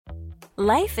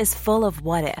Life is full of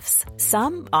what-ifs.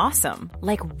 Some awesome,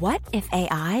 like what if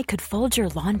AI could fold your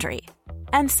laundry?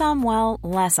 And some, well,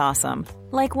 less awesome,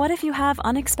 like what if you have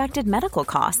unexpected medical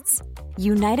costs?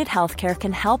 United Healthcare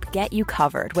can help get you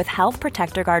covered with Health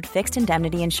Protector Guard fixed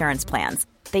indemnity insurance plans.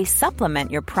 They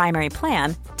supplement your primary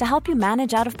plan to help you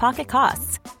manage out-of-pocket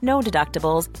costs. No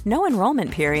deductibles, no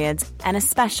enrollment periods, and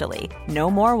especially no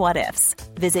more what-ifs.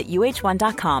 Visit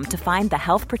uh1.com to find the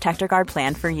Health Protector Guard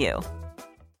plan for you.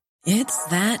 It's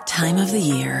that time of the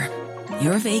year.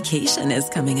 Your vacation is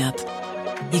coming up.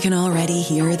 You can already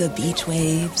hear the beach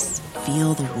waves,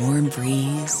 feel the warm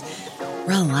breeze,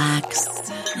 relax,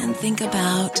 and think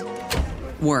about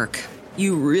work.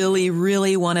 You really,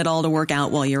 really want it all to work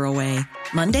out while you're away.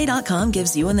 Monday.com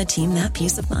gives you and the team that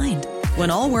peace of mind.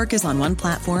 When all work is on one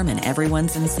platform and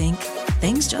everyone's in sync,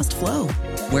 things just flow.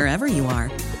 Wherever you are,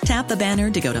 tap the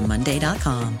banner to go to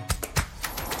Monday.com.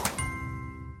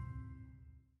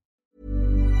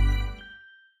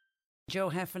 Joe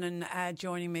Heffernan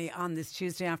joining me on this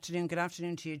Tuesday afternoon. Good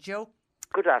afternoon to you, Joe.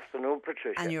 Good afternoon,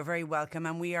 Patricia. And you're very welcome.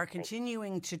 And we are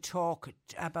continuing to talk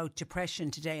about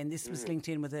depression today. And this was linked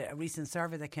in with a recent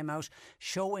survey that came out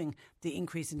showing the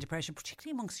increase in depression,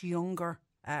 particularly amongst younger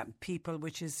people,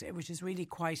 which is really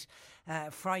quite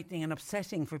frightening and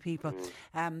upsetting for people.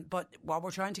 But what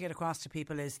we're trying to get across to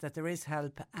people is that there is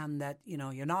help, and that, you know,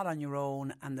 you're not on your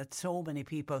own, and that so many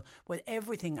people, with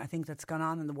everything I think that's gone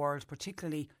on in the world,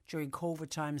 particularly during COVID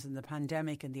times and the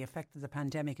pandemic and the effect that the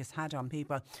pandemic has had on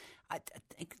people, I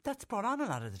think that's brought on a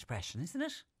lot of the depression, isn't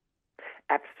it?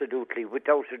 Absolutely,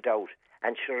 without a doubt.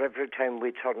 And sure, every time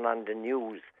we turn on the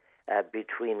news,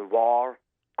 between war,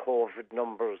 COVID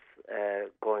numbers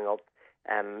going up,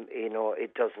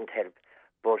 it doesn't help.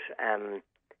 But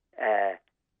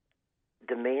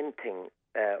the main thing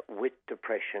with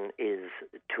depression is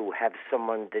to have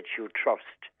someone that you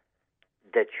trust,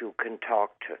 that you can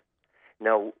talk to.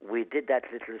 Now, we did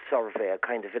that little survey, a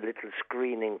kind of a little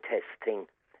screening test thing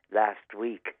last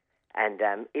week, and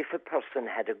if a person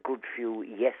had a good few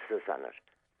yeses on it,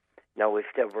 now if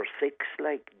there were 6,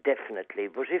 definitely,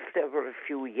 but if there were a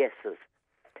few yeses,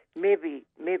 maybe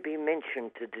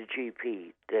mention to the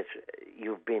GP that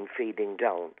you've been feeling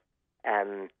down.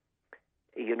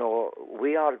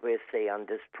 We always say on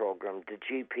this program, the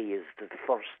GP is the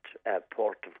first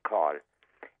port of call.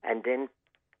 And then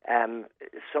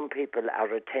some people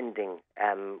are attending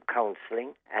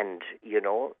counselling, and,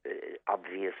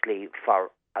 obviously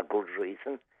for a good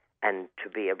reason, and to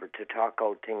be able to talk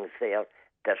out things there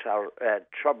that are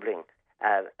troubling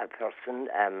a person,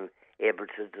 able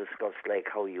to discuss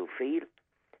how you feel,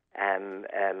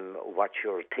 what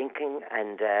you're thinking,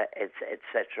 and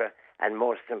etc. And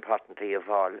most importantly of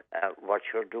all, what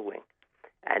you're doing.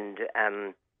 And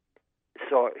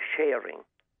so sharing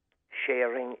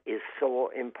is so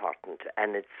important,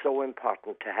 and it's so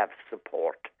important to have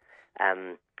support,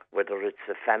 whether it's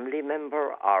a family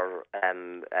member or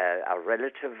a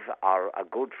relative or a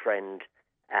good friend.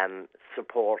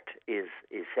 Support is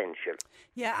essential.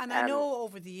 Yeah, and I know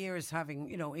over the years, having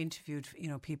interviewed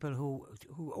people who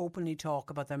openly talk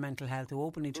about their mental health, who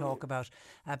openly talk about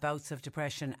bouts of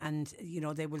depression, and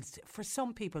they will, for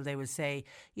some people, they will say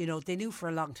they knew for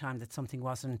a long time that something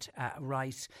wasn't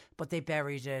right, but they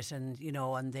buried it, and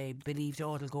and they believed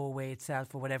it'll go away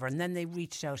itself or whatever, and then they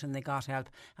reached out and they got help,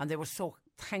 and they were so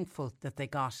thankful that they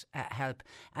got help,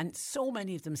 and so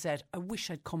many of them said, "I wish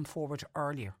I'd come forward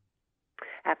earlier."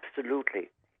 Absolutely,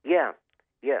 yeah.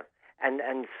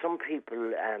 And some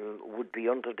people would be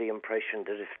under the impression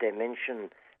that if they mention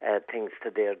things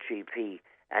to their GP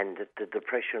and that the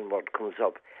depression word comes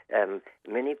up,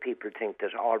 many people think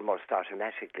that almost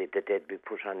automatically that they'd be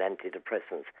put on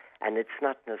antidepressants, and it's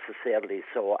not necessarily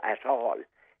so at all.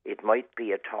 It might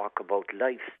be a talk about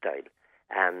lifestyle.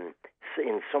 So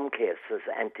in some cases,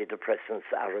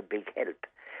 antidepressants are a big help.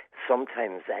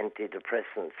 Sometimes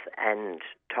antidepressants and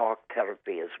talk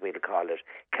therapy, as we'll call it,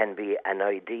 can be an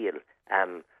ideal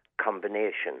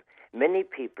combination. Many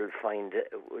people find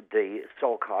the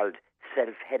so-called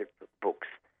self-help books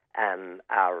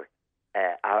are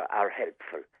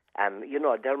helpful.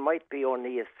 There might be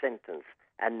only a sentence,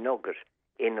 a nugget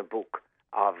in a book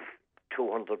of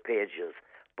 200 pages,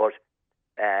 but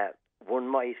one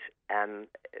might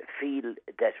feel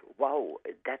that, wow,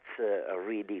 that's a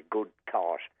really good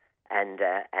thought, and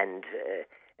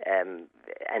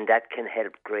that can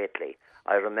help greatly.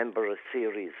 I remember a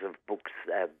series of books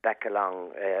back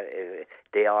along.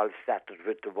 They all started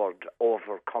with the word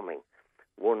overcoming.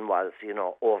 One was,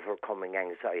 overcoming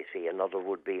anxiety. Another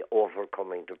would be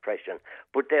overcoming depression.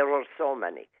 But there are so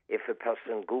many. If a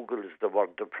person Googles the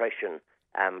word depression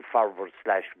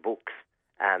 /books,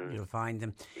 You'll find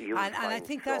them. And I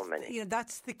think so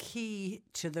that's the key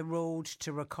to the road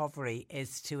to recovery,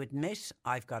 is to admit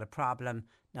I've got a problem.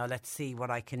 Now let's see what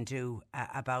I can do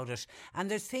about it. And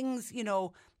there's things,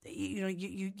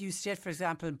 you said, for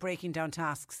example, breaking down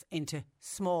tasks into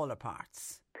smaller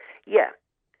parts. Yeah.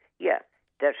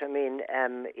 That,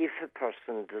 if a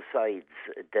person decides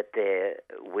that they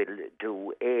will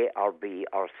do A or B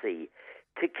or C,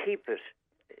 to keep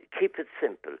it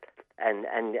simple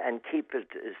and keep it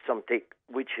something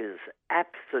which is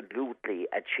absolutely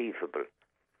achievable.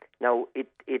 Now,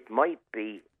 it might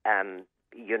be,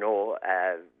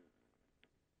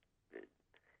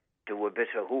 do a bit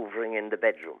of hoovering in the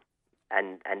bedroom,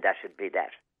 and that should be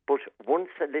that. But once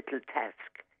a little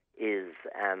task is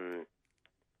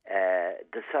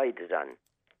decided on,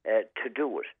 to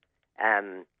do it,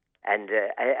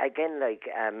 again, like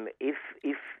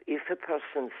if a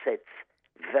person sets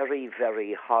very,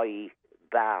 very high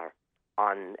bar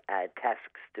on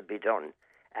tasks to be done,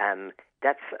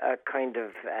 that's a kind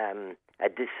of a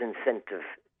disincentive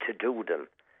to do them.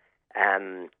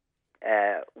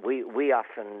 We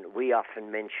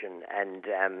often mention, and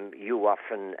you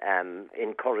often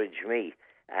encourage me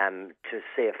to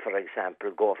say, for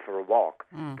example, go for a walk.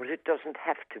 But it doesn't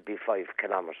have to be 5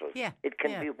 kilometres. Yeah, it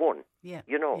can be 1. Yeah,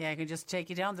 Yeah, I can just take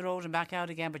you down the road and back out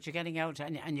again, but you're getting out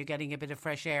and you're getting a bit of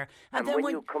fresh air. And then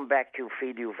when you come back, you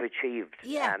feel you've achieved.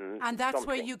 Yeah, and that's something.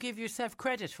 where you give yourself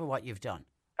credit for what you've done.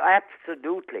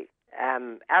 Absolutely,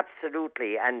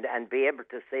 absolutely, and be able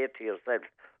to say to yourself,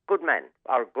 "Good man"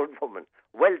 or "Good woman,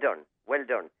 well done,"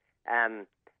 and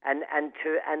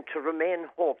to remain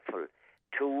hopeful,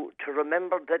 to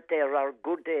remember that there are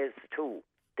good days too.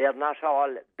 They're not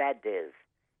all bad days,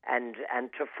 and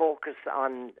to focus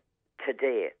on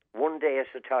today, one day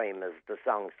at a time, as the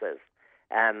song says.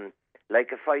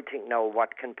 Like if I think now,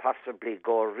 what can possibly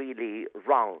go really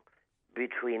wrong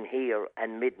between here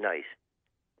and midnight?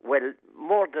 Well,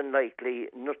 more than likely,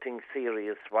 nothing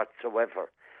serious whatsoever.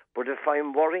 But if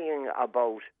I'm worrying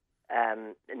about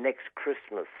next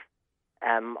Christmas,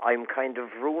 I'm kind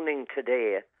of ruining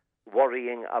today,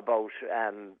 worrying about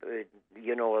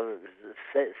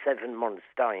 7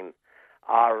 months' time,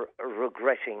 or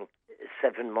regretting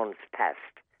 7 months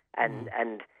past.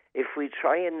 And if we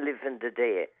try and live in the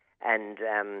day and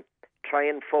try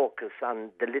and focus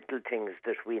on the little things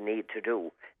that we need to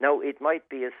do. Now, it might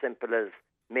be as simple as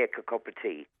make a cup of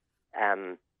tea,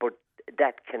 but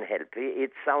that can help.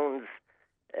 It sounds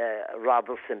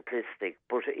rather simplistic,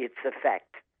 but it's a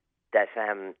fact that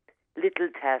little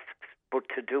tasks, but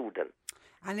to do them.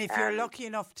 And if you're lucky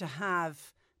enough to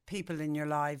have people in your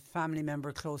life, family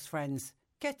member, close friends,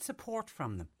 get support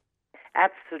from them.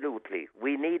 Absolutely.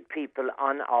 We need people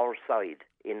on our side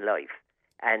in life.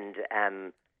 And,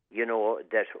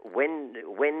 that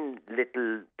when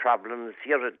little problems,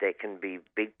 they can be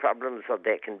big problems or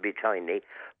they can be tiny,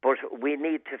 but we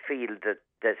need to feel that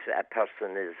a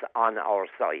person is on our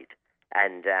side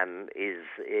and is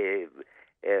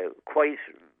quite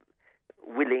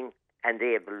willing and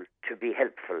able to be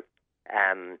helpful.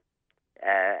 And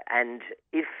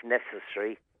if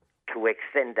necessary, to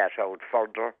extend that out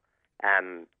further,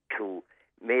 to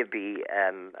maybe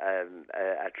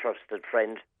a trusted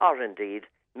friend, or indeed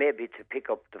maybe to pick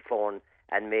up the phone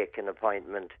and make an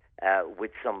appointment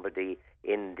with somebody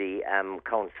in the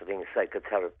counselling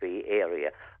psychotherapy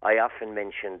area. I often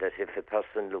mention that if a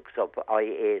person looks up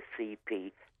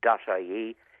iacp.ie,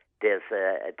 there's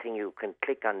a thing you can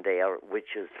click on there,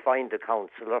 which is find a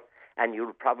counsellor, and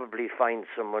you'll probably find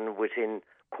someone within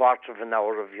quarter of an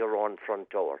hour of your own front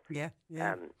door. Yeah.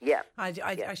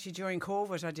 Actually, during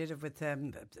COVID, I did it with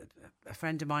a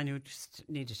friend of mine who just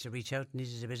needed to reach out,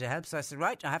 needed a bit of help. So I said,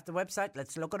 right, I have the website,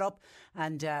 let's look it up.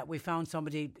 And we found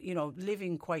somebody,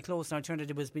 living quite close. And it turned out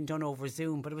it was being done over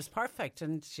Zoom, but it was perfect.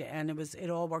 And it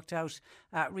all worked out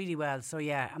really well. So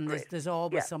yeah, and there's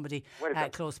always somebody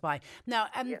close by. Now,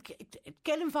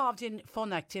 get involved in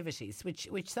fun activities,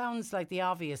 which sounds like the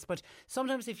obvious, but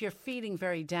sometimes if you're feeling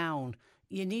very down,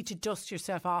 you need to dust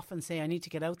yourself off and say, I need to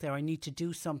get out there, I need to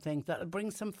do something that'll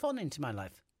bring some fun into my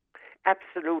life.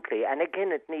 Absolutely. And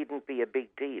again, it needn't be a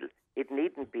big deal. It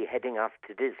needn't be heading off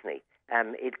to Disney.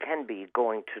 It can be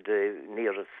going to the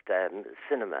nearest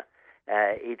cinema.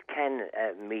 It can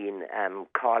mean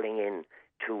calling in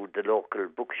to the local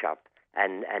bookshop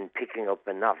and picking up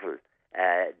a novel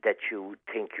that you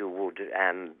think you would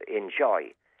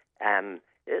enjoy.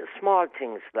 Small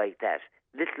things like that,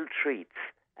 little treats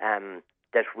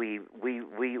that we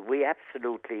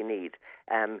absolutely need.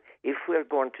 If we're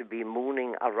going to be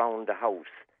mooning around the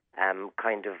house,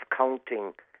 kind of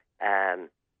counting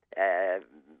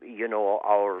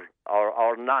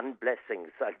our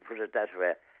non-blessings, I'll put it that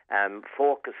way,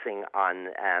 focusing on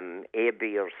A,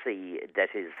 B, or C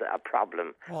that is a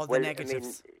problem. All the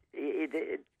negatives. I mean,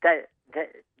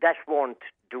 that won't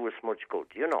do us much good,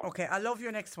 Okay, I love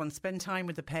your next one. Spend time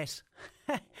with the pet.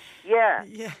 Yeah.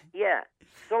 Yeah.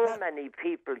 So many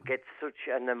people get such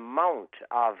an amount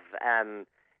of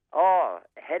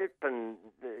helping,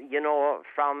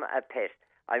 from a pet.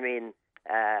 I mean,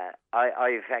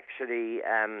 I've actually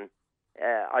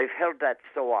I've heard that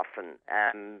so often.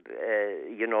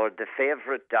 The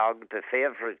favourite dog, the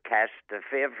favourite cat, the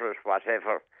favourite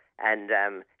whatever, and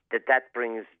that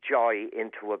brings joy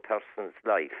into a person's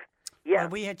life. Yeah. Well,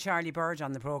 we had Charlie Bird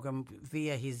on the programme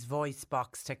via his voice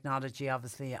box technology,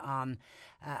 obviously, on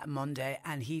Monday,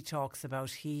 and he talks about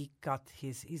he's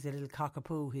a little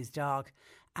cockapoo, his dog,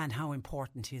 and how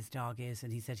important his dog is.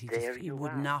 And he said he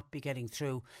would not be getting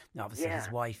through. Now, obviously, his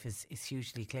wife is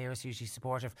hugely clear, is hugely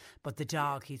supportive, but the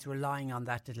dog, he's relying on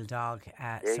that little dog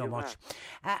so much.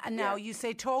 And now you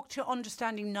say talk to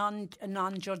understanding a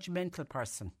non-judgmental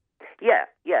person. Yeah,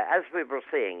 as we were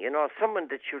saying, someone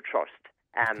that you trust.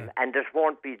 And it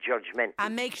won't be judgmental.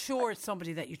 And make sure it's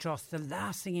somebody that you trust. The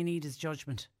last thing you need is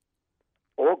judgment.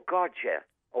 Oh, God, yeah.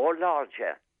 Oh, Lord,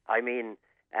 yeah. I mean,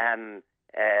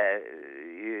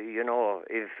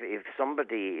 if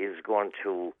somebody is going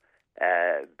to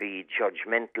be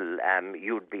judgmental,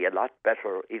 you'd be a lot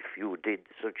better if you did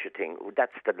such a thing.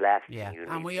 That's the last thing you need.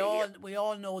 And we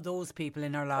all know those people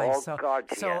in our lives.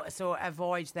 So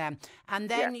avoid them. And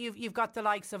then you've got the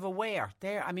likes of Aware.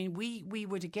 There, I mean, we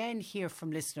would again hear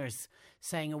from listeners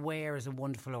saying Aware is a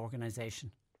wonderful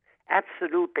organisation.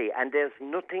 Absolutely, and there's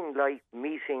nothing like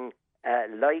meeting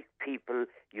like people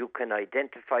you can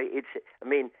identify.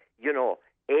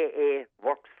 AA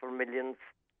works for millions.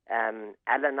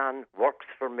 Al-Anon works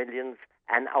for millions,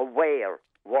 and Aware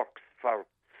works for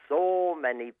so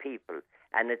many people.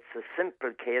 And it's a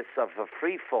simple case of a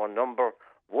free phone number,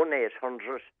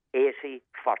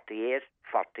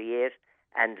 1-800-80-48-48,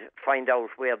 and find out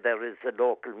where there is a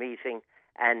local meeting.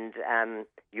 And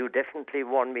you definitely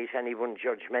won't meet anyone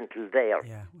judgmental there,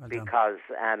 because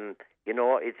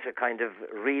it's a kind of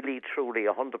really, truly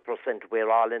 100%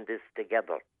 we're all in this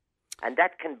together. And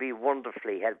that can be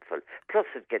wonderfully helpful. Plus,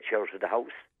 it gets you out of the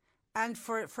house. And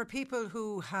for people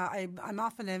who I'm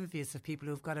often envious of people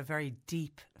who've got a very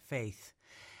deep faith,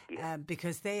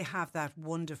 because they have that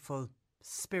wonderful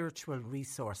spiritual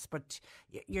resource. But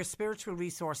your spiritual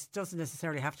resource doesn't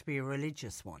necessarily have to be a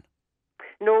religious one.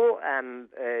 No,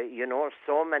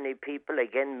 so many people,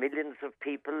 again, millions of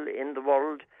people in the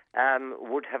world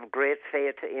would have great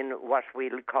faith in what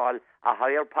we'll call a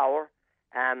higher power.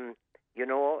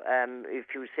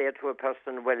 If you say to a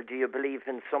person, well, do you believe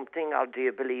in something or do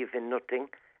you believe in nothing?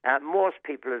 Most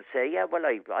people will say, yeah, well,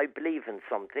 I believe in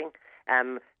something.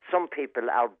 Some people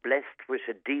are blessed with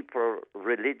a deeper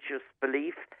religious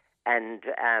belief and,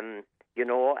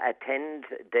 attend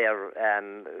their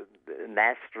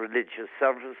mass religious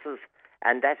services.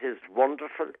 And that is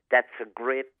wonderful. That's a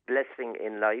great blessing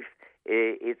in life.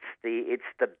 It's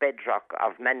the bedrock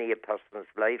of many a person's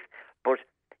life. But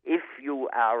if you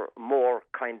are more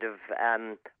kind of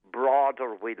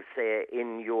broader, we'll say,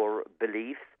 in your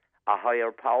beliefs, a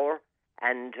higher power,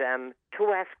 and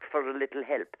to ask for a little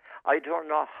help. I don't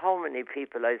know how many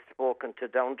people I've spoken to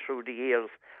down through the years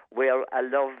where a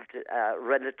loved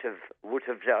relative would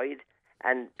have died,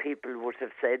 and people would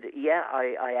have said,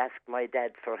 I asked my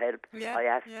dad for help, I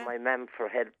asked my mum for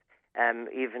help,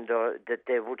 even though that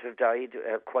they would have died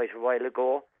quite a while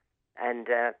ago, and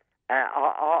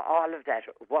all of that,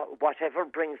 whatever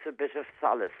brings a bit of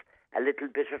solace, a little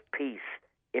bit of peace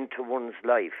into one's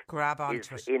life, grab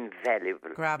onto it. Invaluable.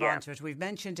 Grab onto it. We've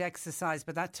mentioned exercise,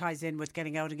 but that ties in with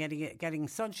getting out and getting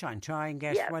sunshine. Try and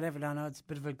get whatever. I know it's a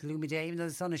bit of a gloomy day, even though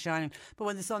the sun is shining. But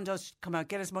when the sun does come out,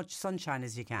 get as much sunshine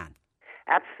as you can.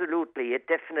 Absolutely, it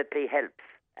definitely helps.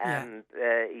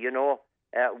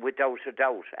 Without a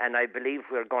doubt, and I believe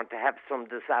we're going to have some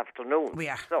this afternoon. We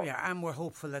are, and we're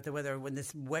hopeful that the weather, when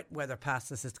this wet weather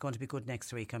passes, it's going to be good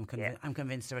next week. I'm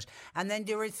convinced of it. And then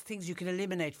there is things you can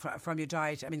eliminate from your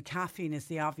diet. I mean, caffeine is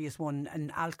the obvious one,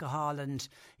 and alcohol and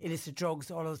illicit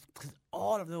drugs. All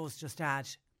of those just add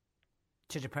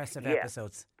to depressive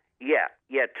episodes. Yeah,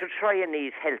 to try and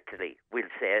eat healthily, we'll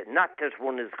say. Not that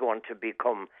one is going to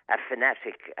become a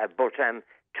fanatic, but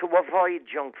to avoid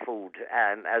junk food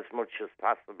as much as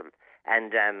possible.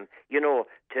 And,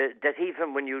 that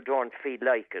even when you don't feel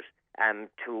like it,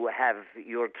 to have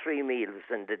your 3 meals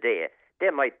in the day. They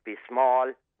might be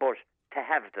small, but to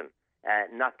have them,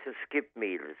 not to skip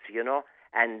meals,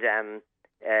 And,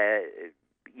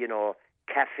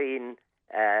 caffeine,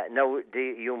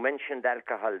 You mentioned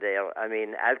alcohol there. I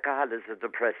mean, alcohol is a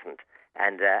depressant,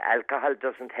 and alcohol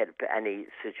doesn't help any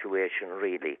situation,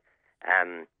 really.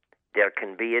 There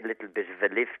can be a little bit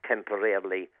of a lift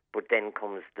temporarily, but then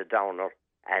comes the downer,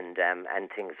 and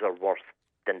things are worse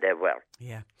than they were.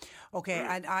 Yeah. Okay,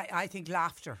 and I think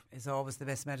laughter is always the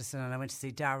best medicine. And I went to see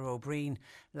Darragh O'Brien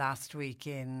last week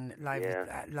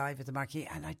live at the Marquee,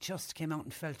 and I just came out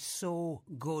and felt so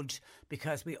good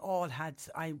because we all had.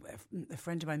 A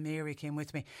friend of mine, Mary, came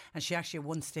with me, and she actually at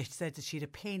one stage said that she had a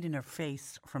pain in her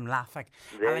face from laughing.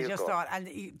 There and I you just go. thought,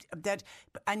 you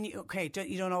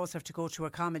don't always have to go to a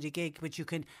comedy gig, but you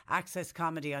can access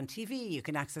comedy on TV, you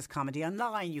can access comedy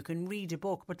online, you can read a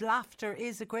book, but laughter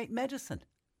is a great medicine.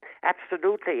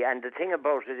 Absolutely, and the thing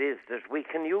about it is that we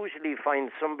can usually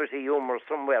find somebody humour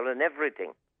somewhere in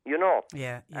everything, you know.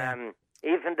 Yeah.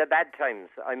 Even the bad times.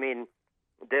 I mean,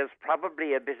 there's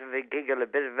probably a bit of a giggle, a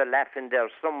bit of a laugh in there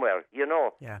somewhere, you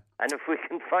know. Yeah. And if we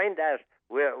can find that,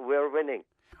 we're winning.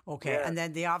 Okay, and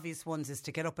then the obvious ones is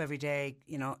to get up every day,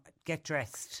 get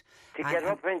dressed. Get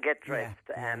up and get dressed.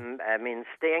 Yeah. I mean,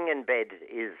 staying in bed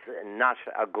is not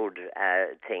a good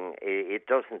thing. It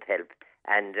doesn't help.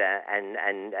 And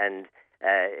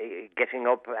getting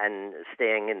up and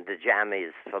staying in the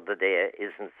jammies for the day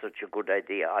isn't such a good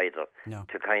idea either. No.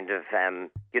 To kind of,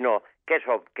 get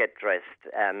up, get dressed,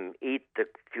 eat the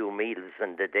few meals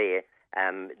in the day,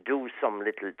 do some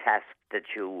little task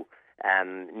that you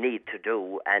need to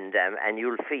do, and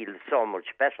you'll feel so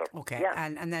much better. Okay, yeah.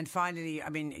 and then finally, I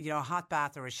mean, a hot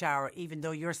bath or a shower, even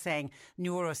though you're saying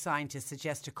neuroscientists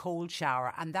suggest a cold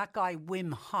shower, and that guy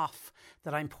Wim Hof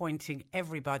that I'm pointing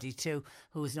everybody to,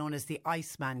 who is known as the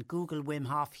Iceman, Google Wim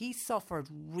Hof, he suffered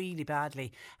really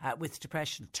badly with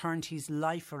depression, turned his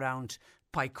life around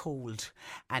by cold,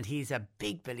 and he's a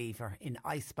big believer in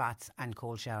ice baths and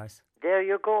cold showers. There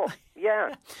you go.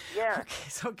 Yeah.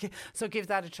 Okay, so give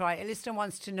that a try. A listener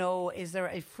wants to know, is there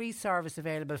a free service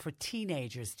available for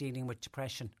teenagers dealing with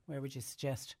depression? Where would you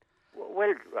suggest?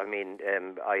 Well, I mean,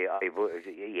 I would,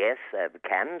 yes,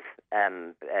 CAMHS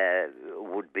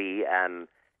would be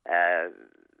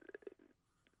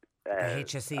the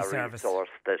HSE service. Resource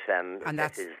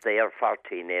that is there for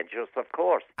teenagers, of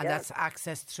course. And that's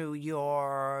accessed through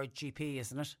your GP,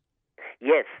 isn't it?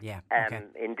 Yes. Yeah. Okay.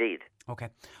 Indeed. Okay.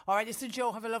 All right, listen,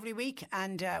 Joe, have a lovely week,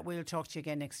 and we'll talk to you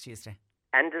again next Tuesday.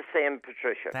 And the same,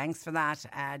 Patricia. Thanks for that.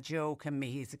 Joe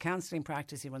he's a counselling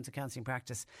practice. He runs a counselling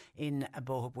practice in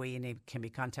Bohabui, and he can be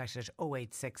contacted at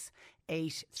 086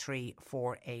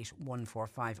 8348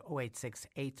 145. 086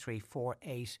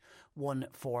 8348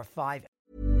 145.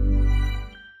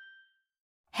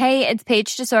 Hey, it's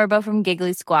Paige DeSorbo from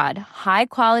Giggly Squad. High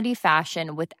quality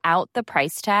fashion without the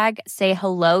price tag. Say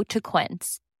hello to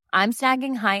Quince. I'm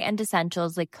snagging high-end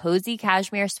essentials like cozy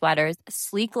cashmere sweaters,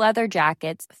 sleek leather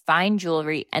jackets, fine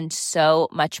jewelry, and so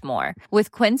much more.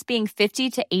 With Quince being 50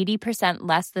 to 80%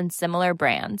 less than similar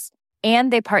brands.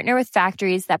 And they partner with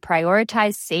factories that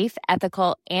prioritize safe,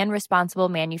 ethical, and responsible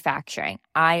manufacturing.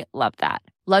 I love that.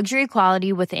 Luxury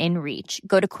quality within reach.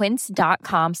 Go to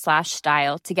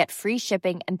quince.com/style to get free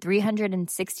shipping and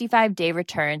 365-day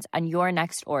returns on your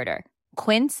next order.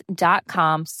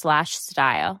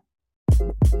 Quince.com/style.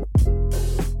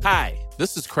 Hi,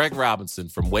 this is Craig Robinson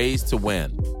from Ways to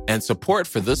Win, and support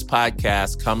for this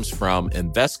podcast comes from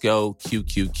Invesco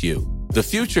QQQ. The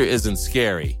future isn't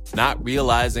scary. Not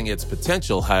realizing its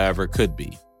potential, however, could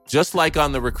be. Just like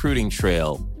on the recruiting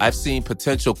trail, I've seen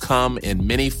potential come in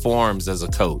many forms as a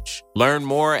coach. Learn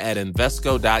more at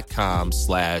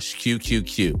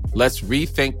Invesco.com/QQQ. Let's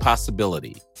rethink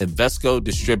possibility. Invesco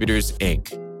Distributors,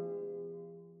 Inc.